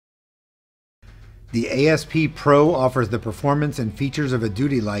The ASP Pro offers the performance and features of a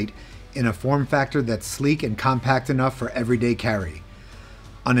duty light in a form factor that's sleek and compact enough for everyday carry.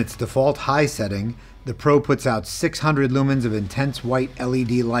 On its default high setting, the Pro puts out 600 lumens of intense white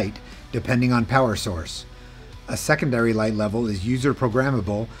LED light, depending on power source. A secondary light level is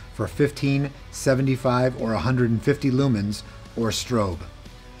user-programmable for 15, 75, or 150 lumens, or strobe.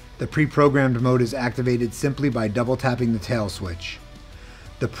 The pre-programmed mode is activated simply by double-tapping the tail switch.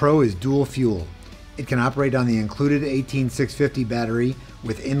 The Pro is dual fuel. It can operate on the included 18650 battery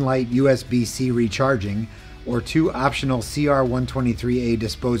with in-light USB-C recharging, or two optional CR123A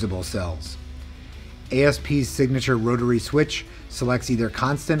disposable cells. ASP's signature rotary switch selects either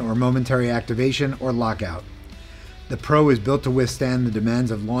constant or momentary activation or lockout. The Pro is built to withstand the demands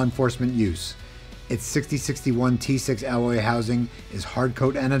of law enforcement use. Its 6061 T6 alloy housing is hard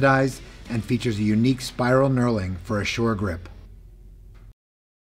coat anodized and features a unique spiral knurling for a sure grip.